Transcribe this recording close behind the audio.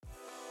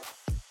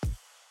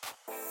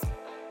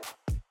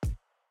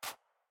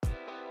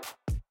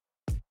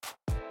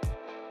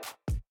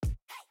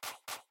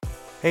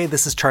Hey,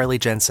 this is Charlie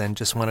Jensen.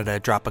 Just wanted to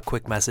drop a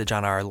quick message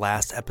on our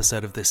last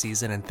episode of the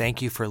season and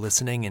thank you for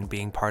listening and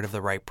being part of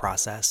the right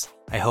process.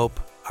 I hope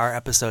our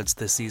episodes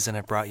this season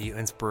have brought you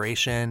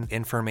inspiration,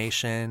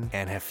 information,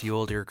 and have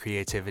fueled your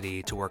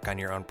creativity to work on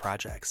your own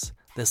projects.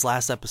 This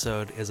last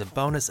episode is a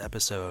bonus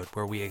episode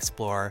where we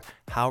explore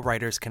how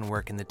writers can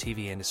work in the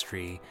TV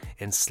industry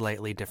in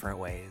slightly different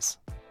ways.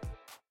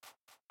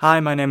 Hi,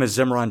 my name is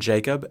Zimran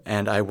Jacob,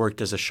 and I worked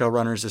as a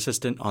showrunner's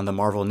assistant on the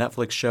Marvel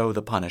Netflix show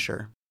The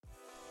Punisher.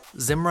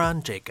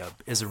 Zimran Jacob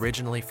is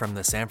originally from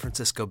the San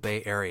Francisco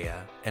Bay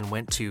Area and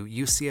went to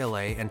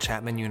UCLA and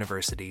Chapman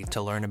University to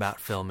learn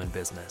about film and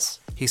business.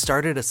 He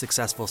started a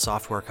successful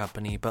software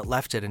company but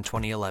left it in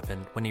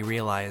 2011 when he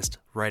realized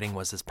writing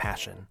was his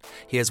passion.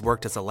 He has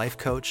worked as a life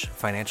coach,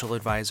 financial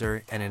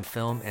advisor, and in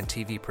film and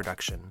TV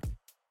production.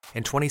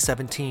 In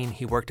 2017,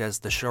 he worked as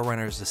the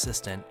showrunner's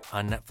assistant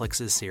on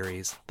Netflix's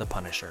series The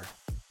Punisher.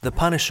 The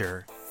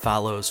Punisher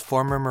follows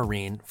former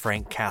Marine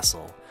Frank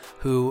Castle,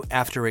 who,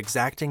 after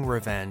exacting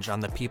revenge on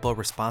the people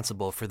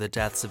responsible for the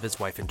deaths of his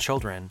wife and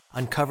children,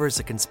 uncovers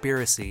a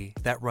conspiracy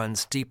that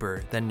runs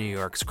deeper than New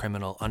York's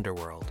criminal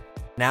underworld.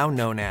 Now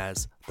known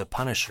as The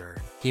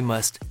Punisher, he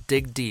must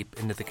dig deep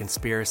into the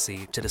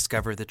conspiracy to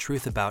discover the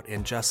truth about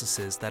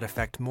injustices that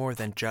affect more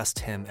than just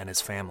him and his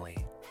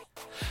family.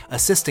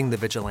 Assisting the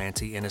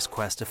vigilante in his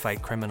quest to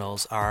fight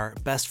criminals are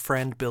best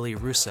friend Billy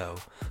Russo,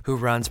 who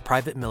runs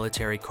private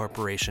military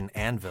corporation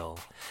Anvil,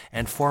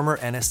 and former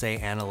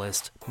NSA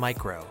analyst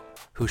Micro,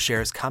 who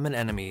shares common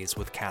enemies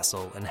with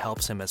Castle and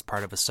helps him as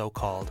part of a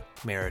so-called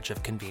marriage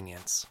of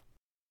convenience.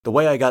 The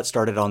way I got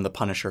started on The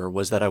Punisher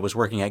was that I was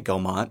working at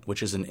Gaumont,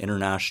 which is an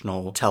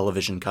international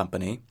television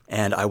company,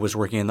 and I was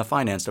working in the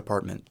finance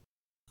department.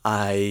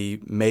 I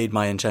made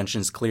my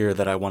intentions clear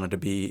that I wanted to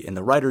be in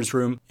the writer's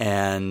room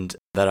and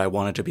that I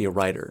wanted to be a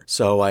writer.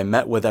 So I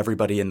met with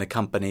everybody in the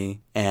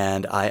company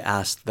and I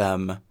asked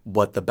them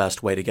what the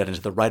best way to get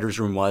into the writer's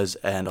room was,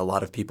 and a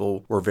lot of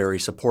people were very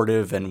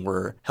supportive and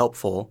were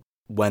helpful.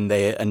 When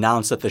they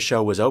announced that the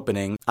show was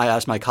opening, I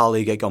asked my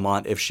colleague at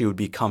Gaumont if she would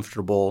be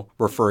comfortable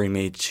referring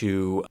me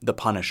to The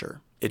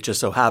Punisher. It just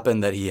so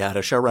happened that he had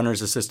a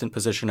showrunner's assistant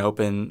position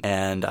open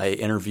and I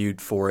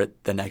interviewed for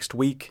it the next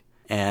week.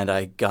 And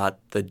I got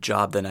the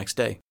job the next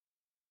day.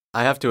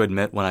 I have to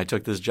admit, when I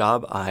took this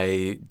job,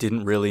 I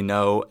didn't really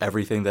know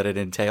everything that it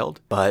entailed,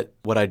 but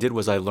what I did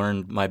was I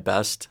learned my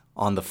best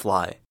on the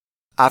fly.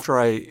 After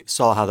I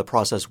saw how the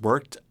process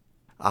worked,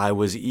 I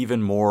was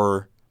even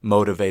more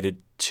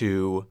motivated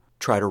to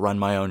try to run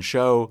my own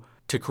show,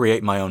 to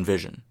create my own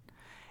vision.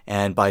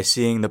 And by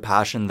seeing the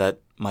passion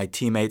that my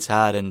teammates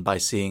had and by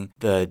seeing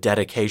the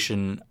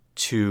dedication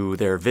to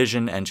their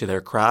vision and to their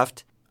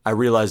craft, I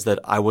realized that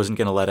I wasn't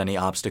going to let any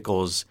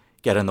obstacles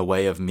get in the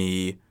way of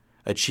me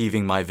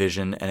achieving my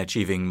vision and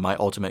achieving my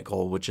ultimate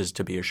goal, which is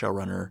to be a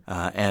showrunner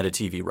and a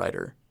TV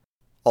writer.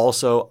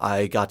 Also,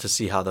 I got to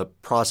see how the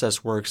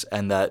process works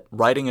and that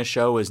writing a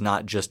show is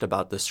not just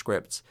about the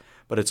scripts,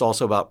 but it's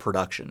also about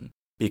production,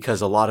 because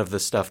a lot of the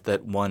stuff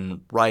that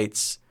one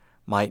writes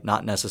might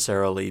not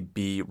necessarily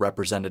be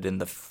represented in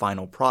the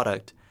final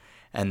product,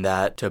 and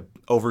that to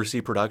oversee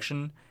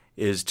production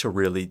is to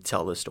really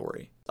tell the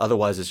story.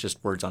 Otherwise, it's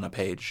just words on a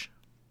page.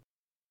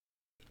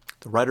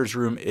 The writer's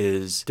room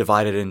is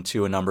divided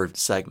into a number of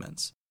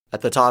segments.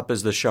 At the top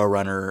is the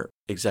showrunner,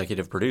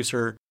 executive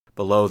producer.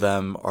 Below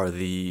them are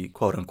the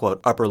quote-unquote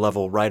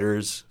upper-level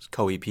writers,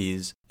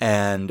 co-EPs.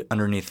 And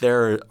underneath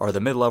there are the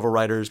mid-level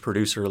writers,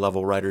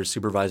 producer-level writers,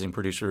 supervising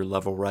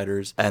producer-level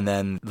writers. And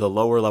then the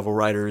lower-level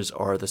writers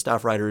are the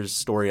staff writers,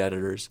 story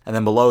editors. And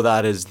then below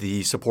that is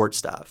the support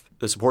staff.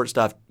 The support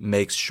staff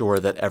makes sure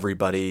that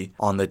everybody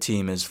on the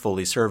team is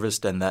fully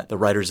serviced and that the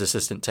writer's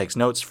assistant takes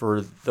notes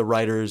for the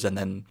writers and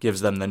then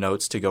gives them the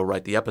notes to go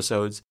write the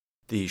episodes.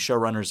 The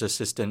showrunner's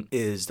assistant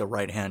is the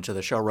right hand to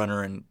the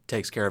showrunner and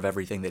takes care of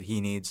everything that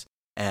he needs.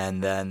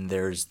 And then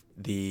there's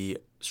the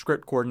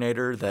script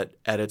coordinator that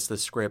edits the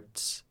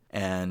scripts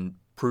and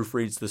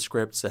proofreads the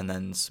scripts and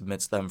then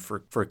submits them for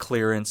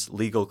clearance,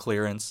 legal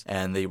clearance,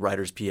 and the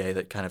writer's PA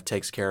that kind of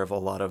takes care of a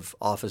lot of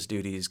office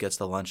duties, gets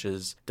the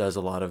lunches, does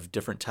a lot of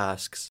different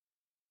tasks.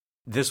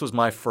 This was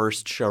my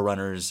first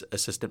showrunner's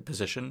assistant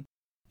position.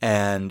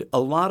 And a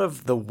lot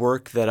of the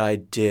work that I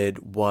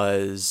did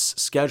was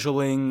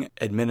scheduling,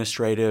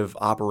 administrative,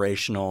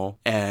 operational,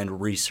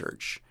 and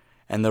research.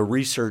 And the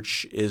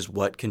research is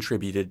what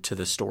contributed to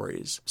the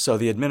stories. So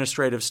the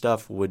administrative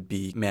stuff would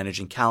be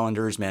managing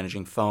calendars,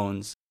 managing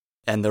phones.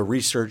 And the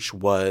research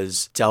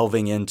was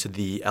delving into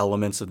the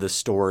elements of the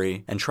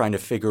story and trying to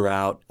figure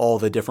out all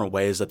the different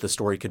ways that the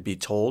story could be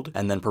told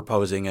and then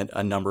proposing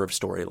a number of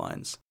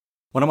storylines.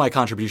 One of my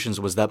contributions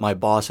was that my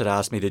boss had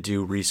asked me to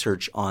do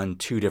research on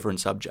two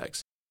different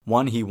subjects.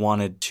 One, he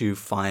wanted to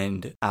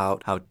find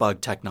out how bug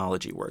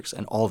technology works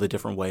and all the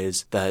different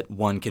ways that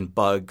one can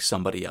bug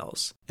somebody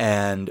else.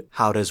 And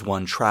how does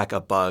one track a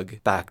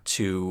bug back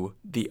to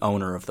the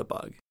owner of the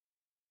bug?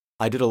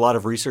 I did a lot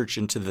of research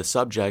into the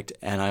subject,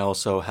 and I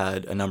also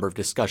had a number of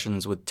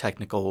discussions with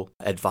technical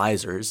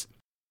advisors.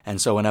 And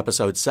so in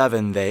episode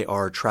 7, they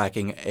are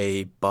tracking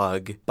a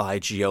bug by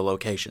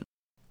geolocation.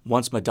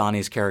 Once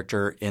Madani's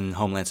character in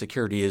Homeland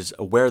Security is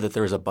aware that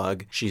there's a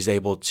bug, she's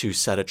able to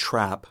set a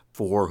trap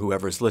for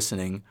whoever's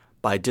listening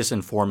by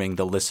disinforming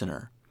the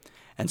listener.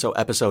 And so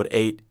episode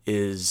 8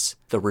 is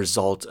the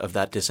result of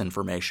that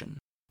disinformation.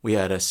 We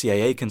had a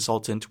CIA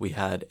consultant, we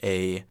had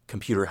a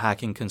computer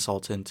hacking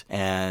consultant,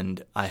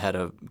 and I had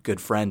a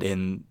good friend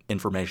in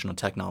informational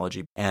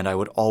technology. And I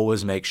would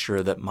always make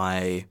sure that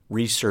my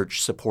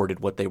research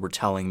supported what they were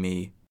telling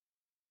me.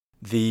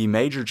 The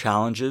major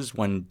challenges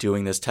when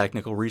doing this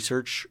technical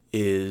research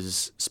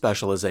is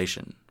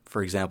specialization.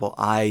 For example,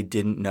 I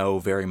didn't know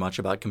very much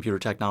about computer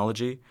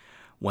technology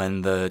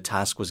when the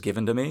task was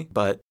given to me,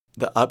 but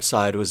the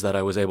upside was that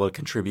I was able to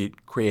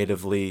contribute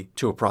creatively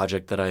to a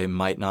project that I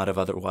might not have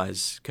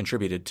otherwise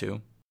contributed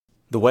to.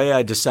 The way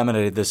I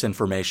disseminated this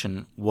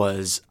information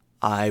was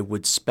I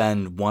would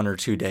spend 1 or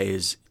 2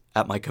 days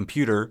at my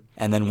computer,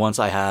 and then once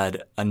I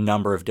had a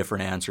number of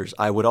different answers,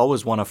 I would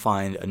always want to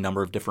find a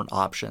number of different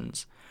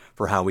options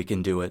for how we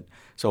can do it.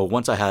 So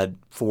once I had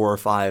 4 or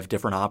 5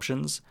 different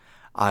options,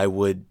 I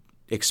would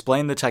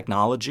explain the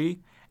technology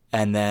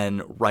and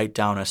then write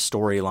down a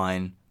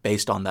storyline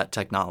based on that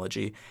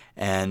technology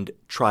and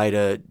try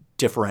to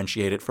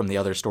differentiate it from the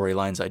other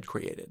storylines I'd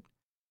created.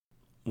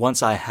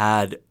 Once I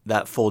had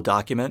that full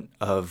document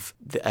of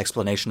the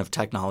explanation of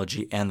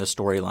technology and the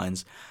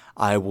storylines,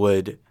 I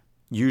would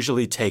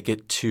usually take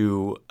it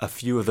to a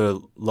few of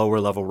the lower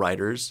level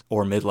writers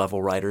or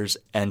mid-level writers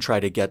and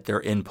try to get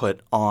their input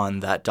on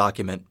that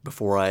document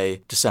before I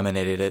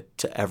disseminated it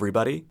to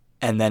everybody.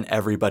 And then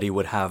everybody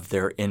would have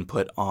their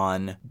input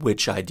on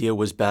which idea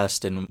was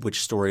best and which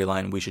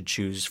storyline we should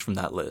choose from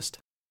that list.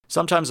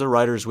 Sometimes the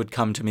writers would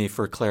come to me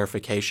for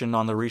clarification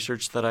on the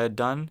research that I had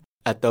done.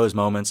 At those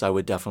moments, I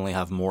would definitely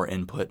have more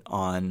input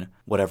on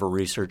whatever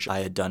research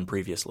I had done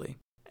previously.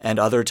 And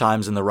other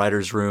times in the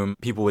writer's room,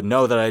 people would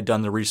know that I had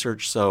done the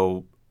research,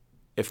 so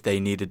if they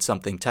needed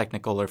something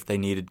technical or if they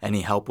needed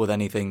any help with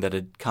anything that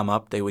had come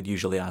up, they would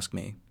usually ask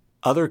me.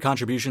 Other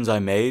contributions I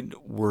made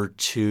were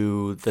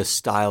to the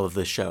style of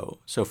the show.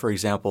 So, for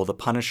example, The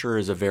Punisher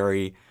is a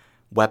very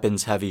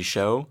weapons-heavy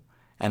show,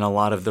 and a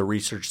lot of the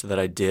research that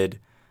I did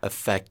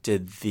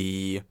affected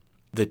the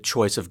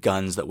choice of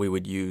guns that we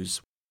would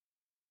use.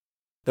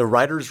 The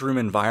writer's room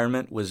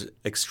environment was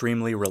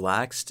extremely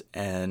relaxed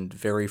and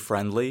very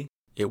friendly.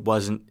 It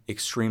wasn't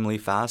extremely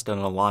fast,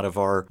 and a lot of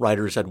our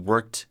writers had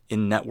worked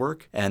in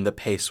network, and the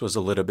pace was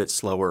a little bit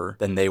slower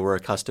than they were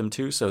accustomed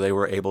to, so they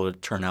were able to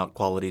turn out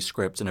quality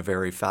scripts in a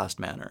very fast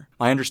manner.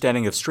 My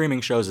understanding of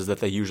streaming shows is that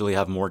they usually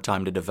have more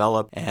time to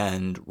develop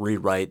and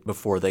rewrite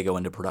before they go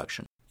into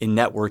production. In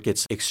network,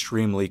 it's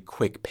extremely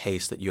quick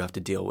pace that you have to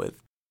deal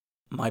with.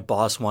 My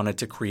boss wanted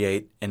to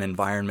create an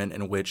environment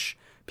in which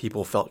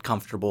people felt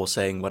comfortable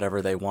saying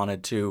whatever they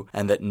wanted to,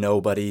 and that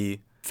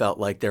nobody felt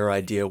like their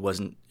idea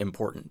wasn't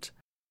important.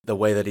 The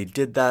way that he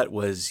did that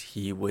was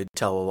he would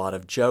tell a lot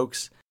of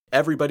jokes.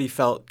 Everybody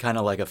felt kind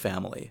of like a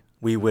family.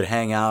 We would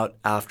hang out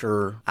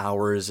after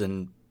hours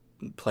and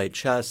play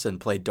chess and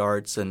play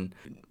darts and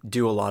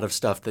do a lot of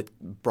stuff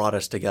that brought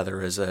us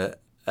together as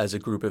a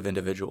group of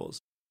individuals.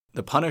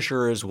 The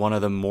Punisher is one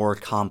of the more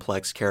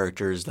complex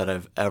characters that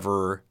I've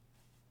ever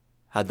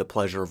had the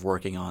pleasure of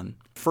working on.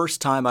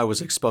 First time I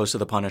was exposed to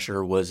the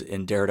Punisher was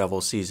in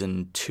Daredevil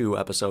Season 2,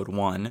 Episode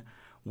 1,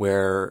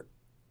 where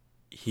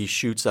he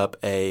shoots up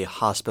a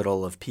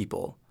hospital of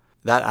people.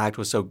 That act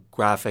was so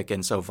graphic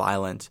and so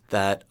violent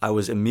that I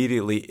was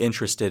immediately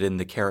interested in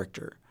the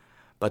character.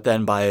 But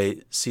then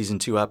by Season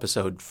 2,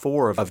 Episode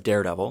 4 of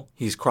Daredevil,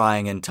 he's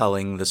crying and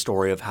telling the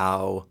story of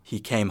how he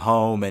came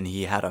home and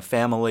he had a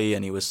family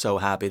and he was so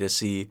happy to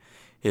see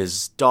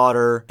his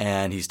daughter,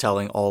 and he's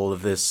telling all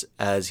of this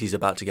as he's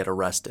about to get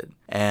arrested.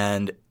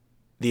 And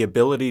the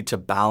ability to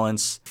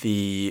balance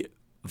the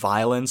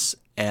violence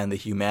and the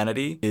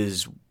humanity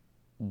is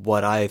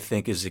what I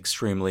think is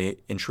extremely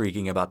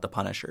intriguing about the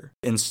Punisher.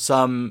 In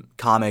some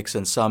comics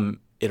and some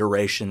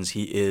iterations,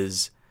 he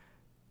is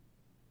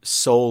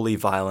solely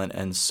violent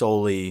and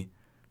solely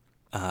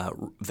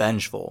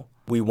vengeful.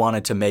 We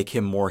wanted to make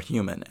him more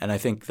human, and I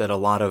think that a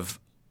lot of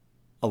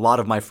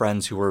my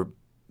friends who were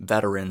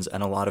veterans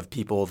and a lot of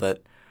people that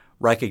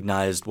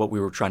recognized what we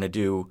were trying to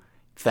do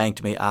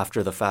thanked me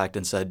after the fact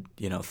and said,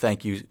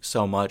 thank you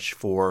so much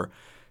for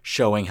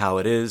showing how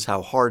it is,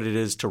 how hard it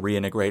is to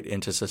reintegrate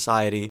into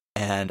society.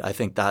 And I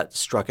think that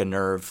struck a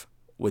nerve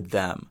with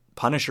them.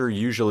 Punisher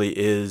usually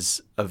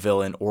is a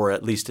villain or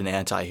at least an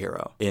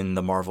anti-hero in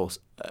the Marvels.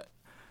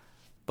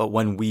 But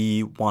when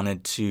we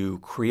wanted to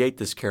create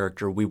this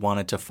character, we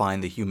wanted to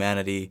find the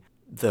humanity,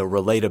 the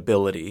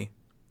relatability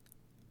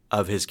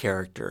of his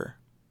character.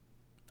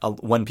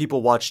 When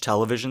people watch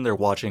television, they're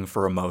watching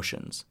for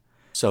emotions.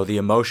 So the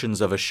emotions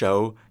of a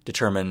show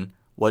determine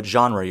what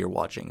genre you're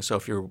watching. So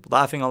if you're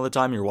laughing all the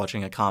time, you're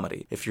watching a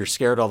comedy. If you're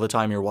scared all the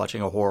time, you're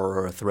watching a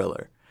horror or a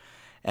thriller.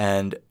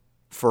 And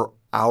for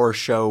our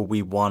show,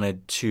 we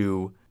wanted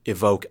to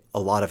evoke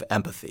a lot of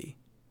empathy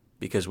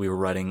because we were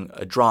writing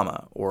a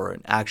drama or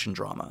an action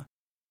drama.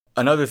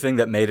 Another thing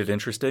that made it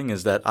interesting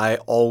is that I'm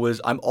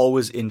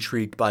always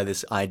intrigued by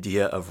this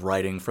idea of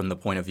writing from the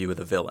point of view of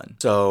the villain.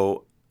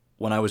 So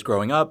when I was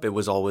growing up, it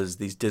was always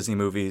these Disney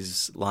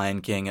movies,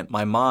 Lion King, and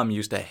my mom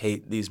used to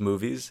hate these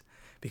movies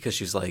because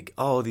she's like,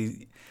 oh,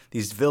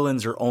 these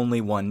villains are only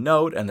one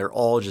note and they're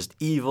all just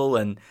evil,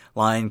 and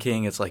Lion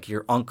King, it's like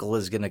your uncle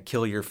is going to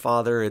kill your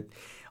father.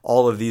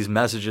 All of these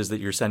messages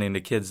that you're sending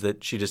to kids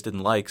that she just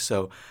didn't like.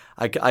 So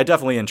I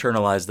definitely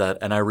internalized that,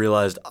 and I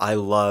realized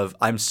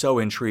I'm so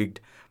intrigued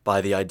by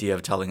the idea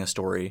of telling a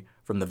story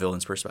from the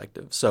villain's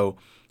perspective. So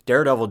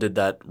Daredevil did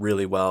that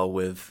really well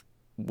with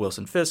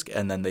Wilson Fisk,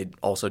 and then they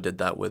also did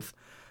that with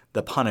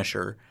The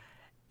Punisher.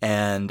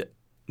 And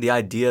the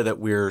idea that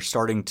we're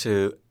starting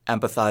to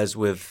empathize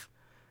with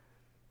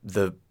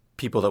the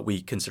people that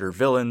we consider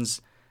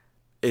villains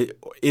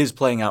is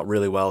playing out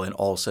really well in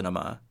all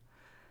cinema.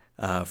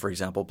 For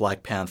example,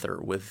 Black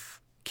Panther with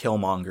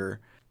Killmonger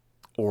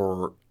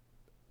or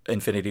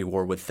Infinity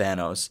War with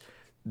Thanos.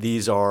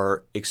 These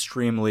are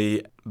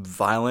extremely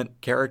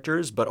violent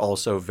characters, but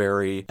also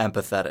very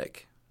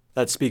empathetic.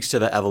 That speaks to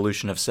the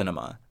evolution of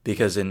cinema,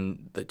 because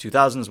in the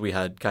 2000s we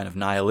had kind of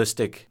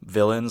nihilistic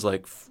villains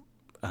like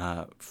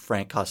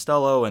Frank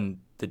Costello and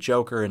the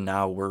Joker, and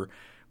now we're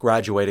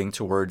graduating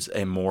towards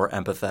a more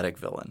empathetic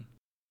villain.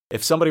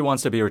 If somebody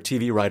wants to be a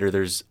TV writer,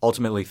 there's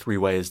ultimately 3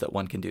 ways that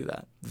one can do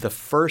that. The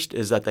first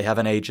is that they have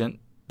an agent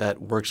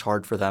that works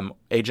hard for them,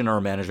 agent or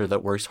a manager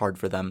that works hard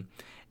for them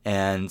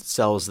and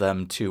sells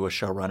them to a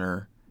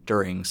showrunner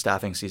during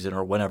staffing season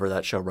or whenever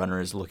that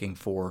showrunner is looking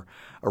for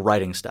a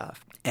writing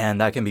staff.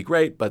 And that can be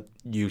great, but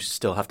you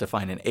still have to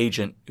find an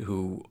agent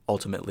who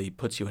ultimately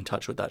puts you in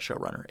touch with that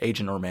showrunner,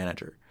 agent or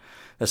manager.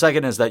 The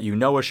second is that you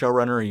know a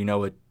showrunner or you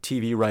know a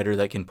TV writer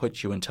that can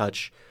put you in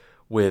touch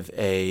with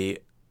a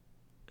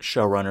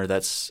showrunner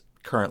that's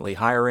currently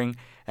hiring,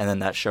 and then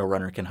that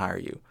showrunner can hire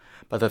you.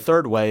 But the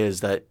third way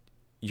is that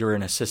you're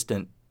an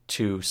assistant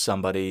to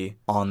somebody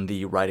on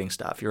the writing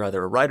staff. You're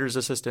either a writer's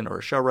assistant or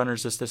a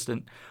showrunner's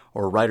assistant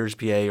or a writer's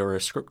PA or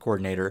a script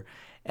coordinator,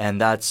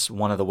 and that's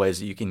one of the ways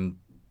that you can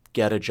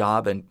get a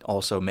job and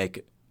also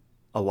make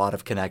a lot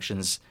of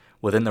connections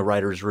within the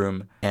writer's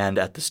room and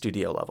at the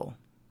studio level.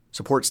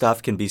 Support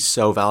staff can be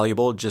so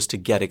valuable just to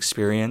get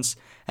experience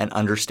and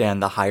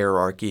understand the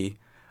hierarchy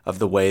of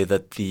the way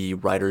that the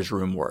writer's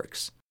room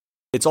works.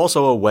 It's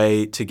also a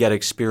way to get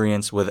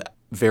experience with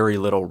very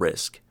little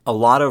risk. A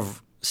lot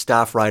of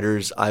staff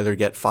writers either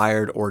get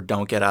fired or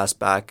don't get asked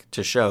back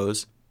to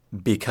shows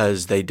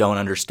because they don't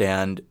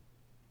understand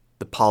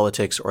the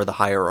politics or the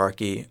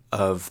hierarchy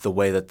of the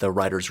way that the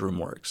writer's room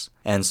works.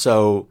 And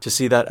so to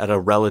see that at a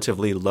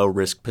relatively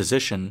low-risk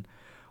position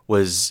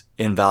was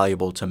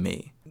invaluable to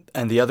me.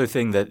 And the other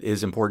thing that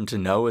is important to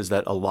know is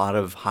that a lot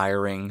of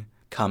hiring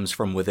comes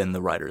from within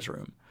the writer's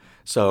room.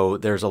 So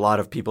there's a lot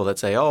of people that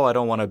say, oh, I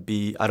don't want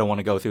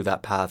to go through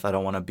that path. I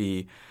don't want to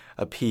be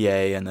a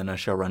PA and then a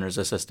showrunner's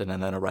assistant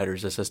and then a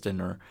writer's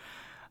assistant, or,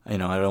 I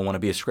don't want to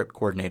be a script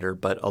coordinator.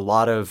 But a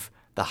lot of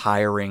the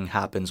hiring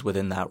happens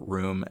within that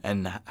room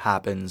and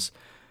happens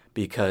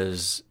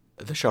because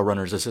the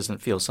showrunner's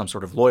assistant feels some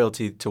sort of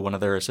loyalty to one of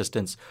their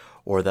assistants,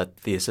 or that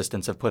the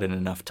assistants have put in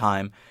enough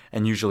time,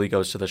 and usually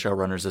goes to the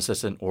showrunner's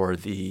assistant or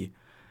the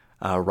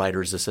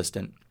writer's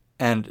assistant,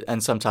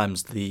 and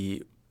sometimes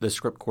the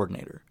script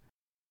coordinator.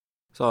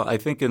 So I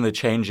think in the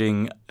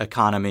changing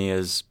economy,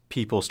 as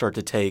people start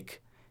to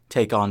take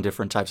on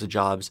different types of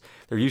jobs,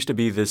 there used to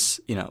be this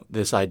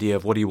idea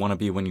of what do you want to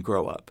be when you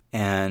grow up?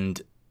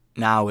 And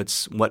now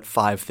it's what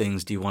 5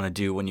 things do you want to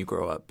do when you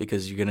grow up?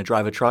 Because you're going to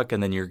drive a truck,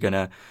 and then you're going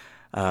to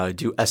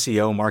do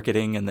SEO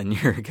marketing, and then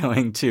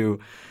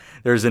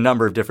there's a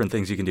number of different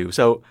things you can do.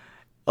 So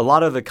a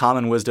lot of the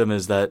common wisdom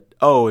is that,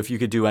 if you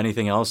could do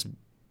anything else,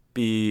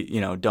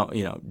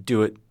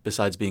 do it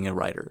besides being a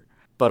writer.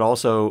 But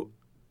also,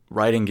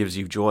 writing gives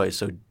you joy,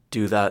 so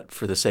do that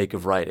for the sake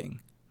of writing.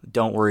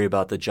 Don't worry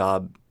about the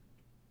job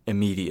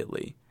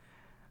immediately.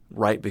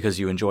 Write because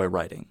you enjoy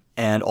writing.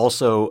 And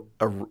also,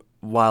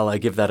 while I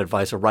give that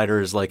advice, a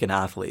writer is like an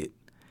athlete,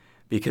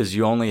 because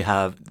you only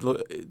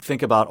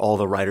think about all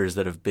the writers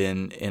that have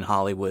been in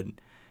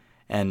Hollywood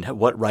and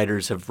what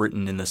writers have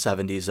written in the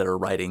 70s that are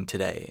writing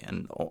today.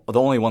 And the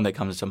only one that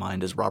comes to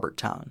mind is Robert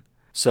Towne.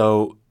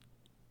 So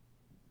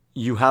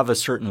you have a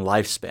certain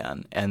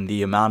lifespan, and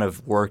the amount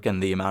of work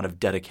and the amount of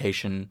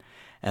dedication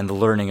and the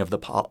learning of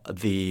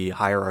the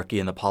hierarchy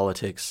and the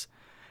politics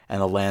and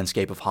the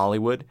landscape of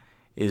Hollywood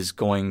is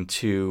going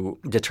to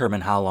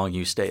determine how long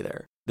you stay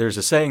there. There's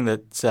a saying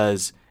that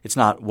says, it's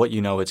not what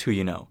you know, it's who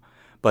you know.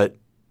 But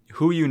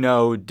who you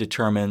know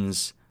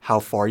determines how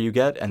far you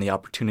get and the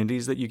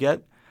opportunities that you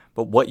get.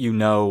 But what you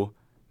know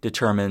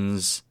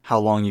determines how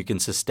long you can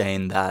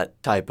sustain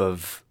that type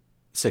of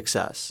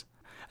success.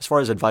 As far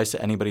as advice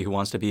to anybody who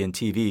wants to be in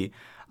TV,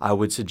 I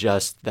would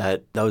suggest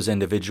that those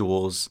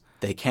individuals,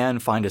 they can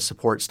find a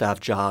support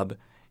staff job,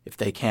 if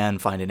they can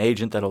find an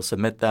agent that'll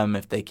submit them,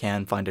 if they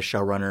can find a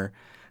showrunner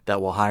that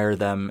will hire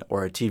them,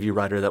 or a TV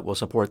writer that will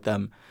support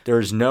them.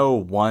 There's no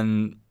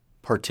one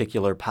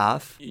particular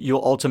path.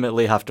 You'll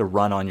ultimately have to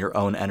run on your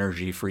own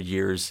energy for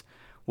years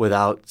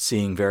without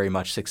seeing very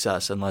much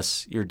success,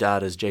 unless your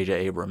dad is J.J.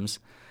 Abrams.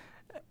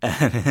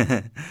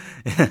 And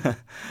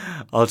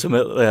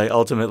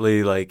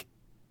ultimately, like,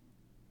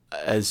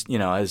 as you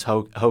know, as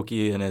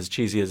hokey and as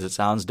cheesy as it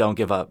sounds, don't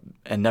give up,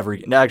 and never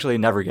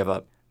give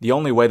up. The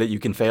only way that you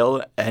can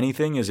fail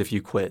anything is if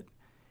you quit.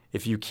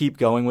 If you keep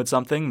going with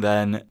something,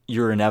 then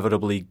you're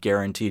inevitably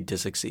guaranteed to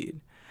succeed.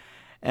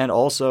 And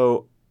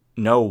also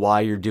know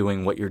why you're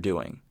doing what you're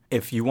doing.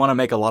 If you want to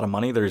make a lot of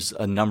money, there's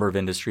a number of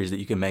industries that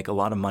you can make a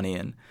lot of money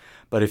in.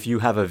 But if you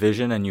have a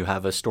vision and you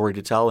have a story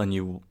to tell and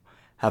you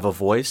have a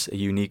voice, a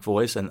unique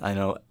voice, and I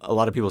know a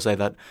lot of people say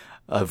that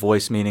a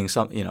voice meaning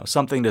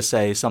something to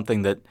say,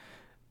 something that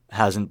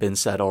hasn't been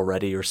said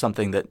already, or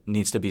something that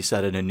needs to be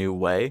said in a new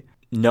way.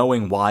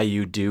 Knowing why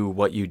you do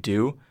what you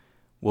do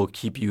will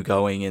keep you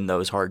going in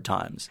those hard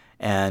times.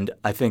 And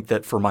I think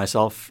that for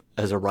myself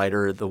as a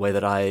writer, the way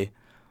that I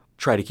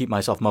try to keep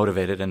myself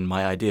motivated and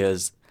my idea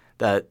is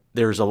that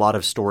there's a lot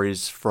of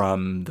stories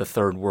from the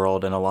third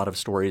world and a lot of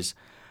stories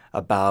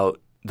about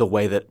the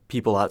way that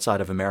people outside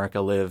of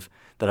America live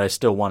that I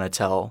still want to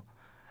tell,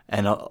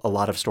 and a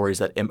lot of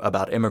stories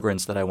about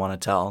immigrants that I want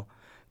to tell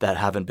that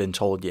haven't been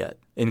told yet.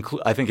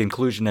 I think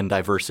inclusion and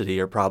diversity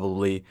are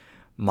probably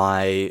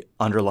my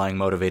underlying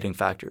motivating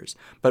factors.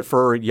 But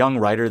for a young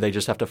writer, they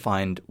just have to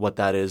find what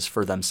that is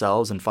for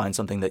themselves and find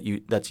something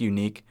that's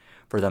unique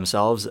for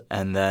themselves,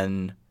 and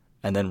then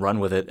run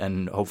with it,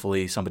 and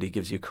hopefully somebody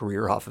gives you a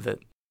career off of it.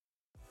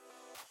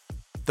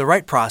 The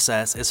Write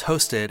Process is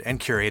hosted and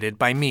curated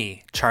by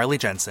me, Charlie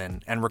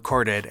Jensen, and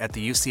recorded at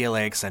the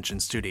UCLA Extension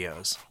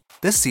Studios.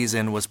 This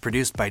season was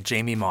produced by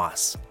Jamie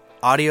Moss.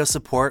 Audio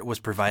support was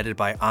provided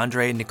by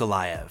Andrei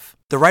Nikolaev.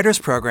 The Writers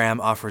Program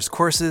offers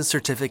courses,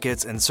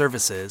 certificates, and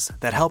services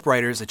that help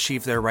writers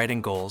achieve their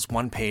writing goals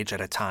one page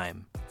at a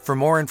time. For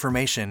more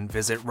information,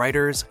 visit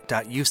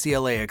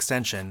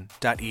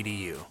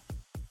writers.uclaextension.edu.